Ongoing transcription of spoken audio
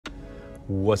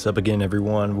What's up again,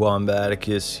 everyone?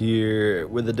 Wombaticus here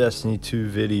with a Destiny 2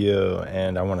 video,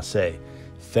 and I want to say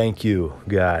thank you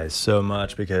guys so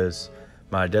much because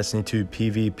my Destiny 2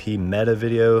 PvP meta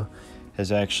video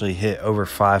has actually hit over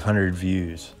 500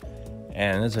 views,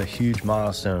 and it's a huge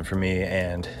milestone for me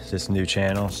and this new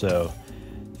channel, so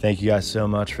thank you guys so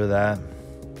much for that.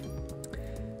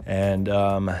 And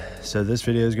so this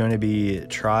video is going to be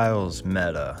Trials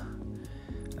meta.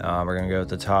 We're going to go with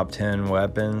the top 10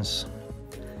 weapons.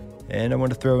 And I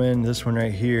want to throw in this one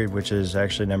right here, which is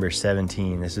actually number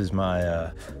 17. This is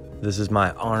my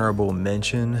honorable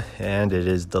mention, and it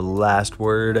is the last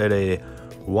word at a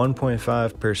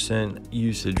 1.5%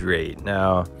 usage rate.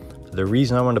 Now, the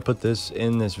reason I wanted to put this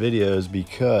in this video is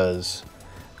because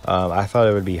I thought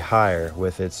it would be higher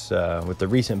with its with the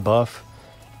recent buff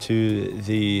to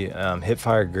the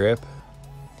hipfire grip,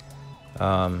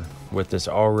 with this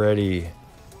already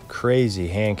crazy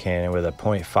hand cannon with a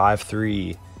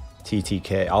 0.53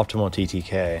 TTK, optimal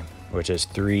TTK, which is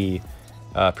 3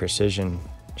 precision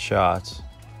shots.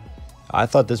 I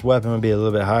thought this weapon would be a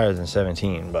little bit higher than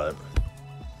 17, but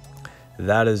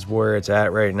that is where it's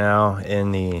at right now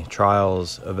in the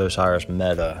Trials of Osiris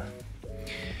meta.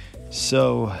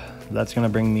 So that's gonna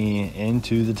bring me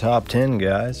into the top 10,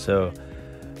 guys. So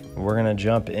we're gonna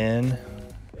jump in,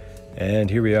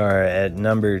 and here we are at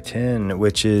number 10,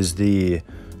 which is the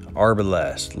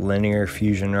Arbalest linear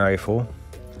fusion rifle.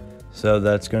 So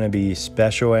that's going to be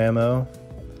special ammo,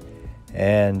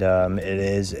 and it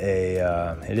is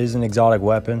an exotic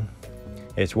weapon.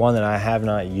 It's one that I have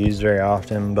not used very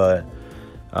often, but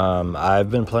I've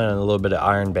been playing a little bit of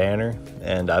Iron Banner,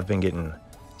 and I've been getting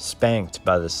spanked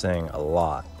by this thing a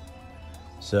lot.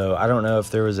 So I don't know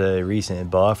if there was a recent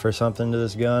buff or something to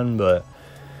this gun, but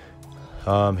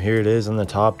here it is in the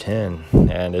top 10,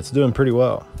 and it's doing pretty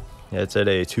well. It's at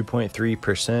a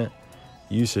 2.3%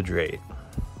 usage rate.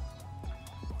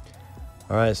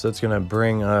 All right, so it's gonna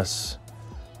bring us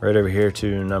right over here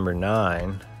to number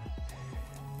 9,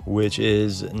 which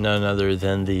is none other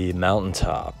than the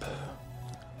Mountaintop.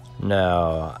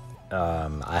 Now,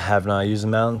 I have not used the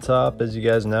Mountaintop, as you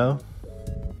guys know,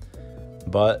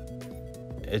 but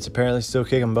it's apparently still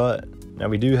kicking butt. Now,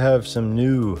 we do have some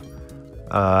new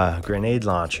grenade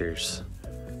launchers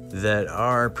that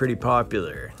are pretty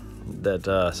popular,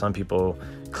 that some people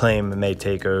claim may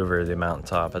take over the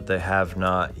Mountaintop, but they have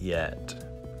not yet.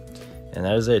 And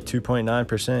that is a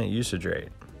 2.9% usage rate.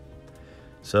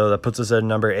 So that puts us at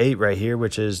number 8 right here,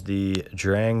 which is the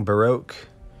Drang Baroque.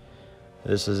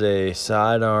 This is a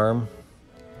sidearm.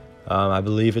 I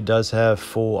believe it does have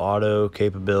full auto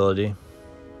capability.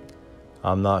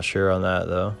 I'm not sure on that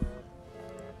though.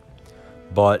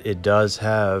 But it does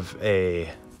have I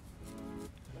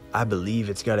believe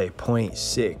it's got a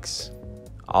 0.6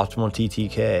 optimal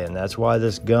TTK, and that's why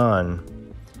this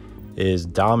gun is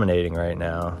dominating right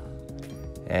now.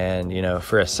 And you know,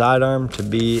 for a sidearm to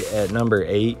be at number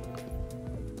 8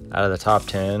 out of the top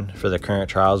 10 for the current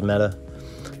Trials meta,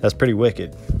 that's pretty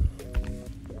wicked.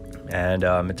 And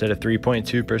it's at a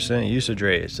 3.2% usage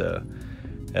rate, so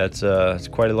that's it's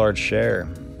quite a large share.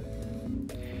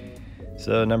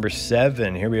 So number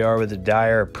 7, here we are with the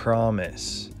Dire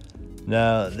Promise.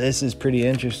 Now, this is pretty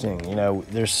interesting. You know,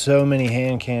 there's so many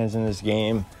hand cannons in this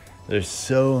game. There's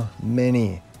so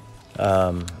many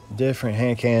different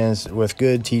hand cannons with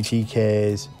good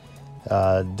TTKs,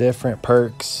 different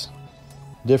perks,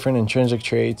 different intrinsic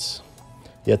traits,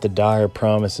 yet the Dire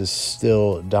Promise is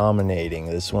still dominating.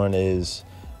 This one is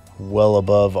well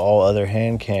above all other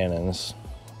hand cannons,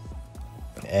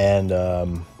 and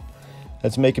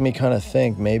that's making me kind of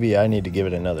think maybe I need to give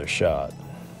it another shot.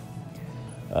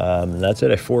 That's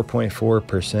at a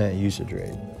 4.4% usage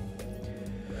rate.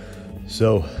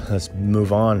 So let's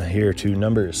move on here to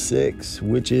number 6,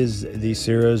 which is the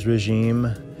Osiris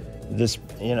regime. This,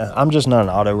 you know, I'm just not an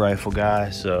auto rifle guy,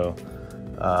 so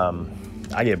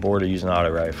I get bored of using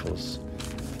auto rifles.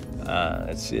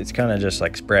 It's kind of just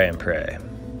like spray and pray.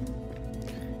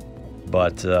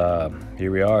 But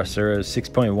here we are, Osiris,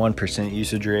 6.1%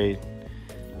 usage rate.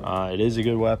 It is a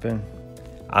good weapon.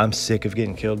 I'm sick of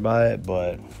getting killed by it,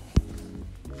 but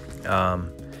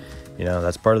you know,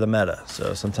 that's part of the meta.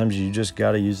 So sometimes you just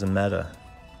got to use the meta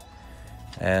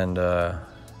and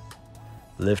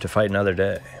live to fight another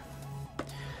day.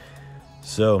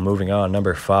 So moving on,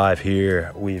 number 5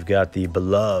 here, we've got the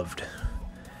Beloved,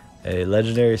 a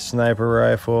legendary sniper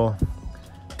rifle.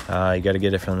 You got to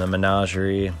get it from the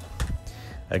Menagerie.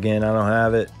 Again, I don't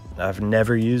have it. I've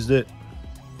never used it,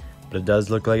 but it does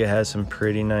look like it has some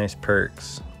pretty nice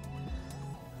perks.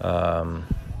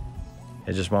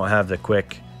 It just won't have the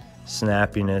quick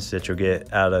snappiness that you'll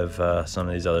get out of some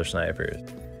of these other snipers.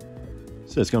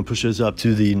 So it's going to push us up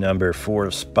to the number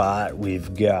 4 spot.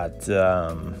 We've got,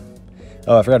 oh,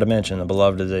 I forgot to mention, the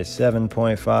Beloved is a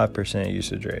 7.5%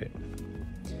 usage rate.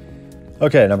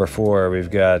 Okay, number 4, we've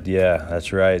got, yeah,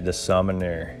 that's right, the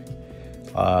Summoner.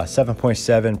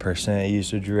 7.7%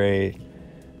 usage rate.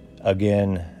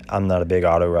 Again, I'm not a big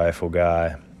auto rifle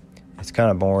guy. It's kind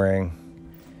of boring.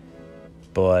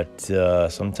 But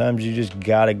sometimes you just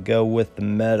got to go with the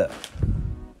meta.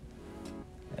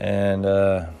 And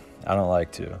I don't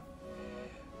like to.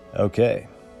 Okay.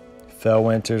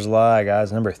 Fellwinter's Lie,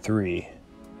 guys. Number 3.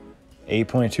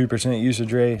 8.2%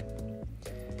 usage rate.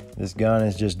 This gun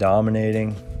is just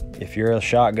dominating. If you're a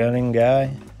shotgunning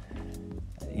guy,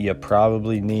 you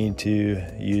probably need to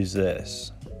use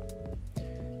this.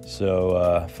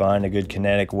 So find a good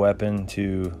kinetic weapon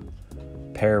to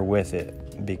pair with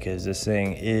it, because this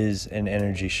thing is an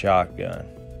energy shotgun.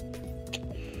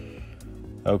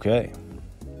 Okay.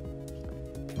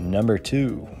 Number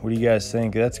 2, what do you guys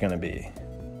think that's gonna be?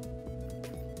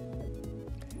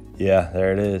 Yeah,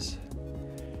 there it is.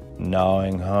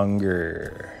 Gnawing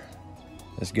Hunger.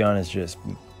 This gun is just,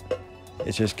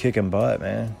 it's just kicking butt,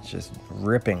 man. It's just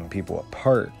ripping people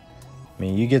apart. I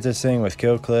mean, you get this thing with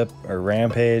Kill Clip or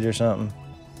Rampage or something,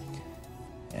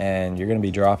 and you're gonna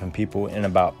be dropping people in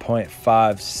about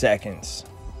 0.5 seconds.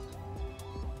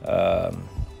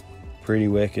 Pretty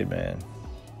wicked, man.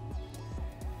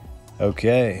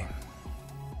 Okay,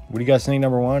 what do you guys think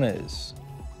number 1 is?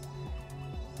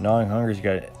 Gnawing Hunger's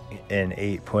got an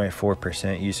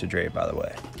 8.4% usage rate, by the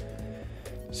way.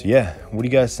 So yeah, what do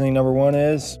you guys think number 1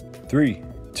 is? 3,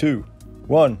 2,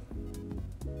 1.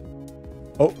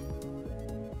 Oh.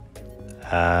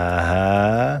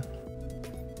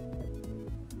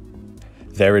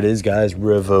 There it is, guys.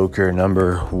 Revoker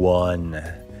number 1.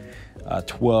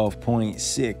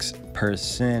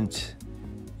 12.6%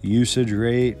 usage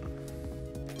rate.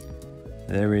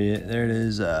 There it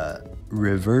is.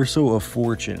 Reversal of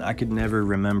Fortune. I could never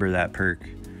remember that perk.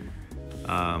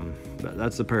 But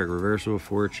that's the perk, Reversal of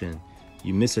Fortune.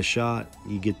 You miss a shot,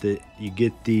 you get the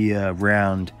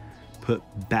round put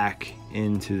back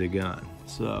into the gun.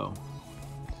 So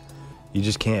you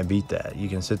just can't beat that. You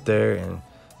can sit there and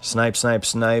snipe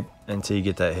until you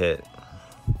get that hit.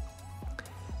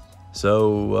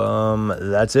 So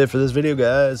that's it for this video,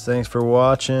 guys. Thanks for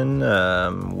watching.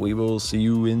 We will see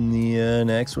you in the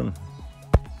next one.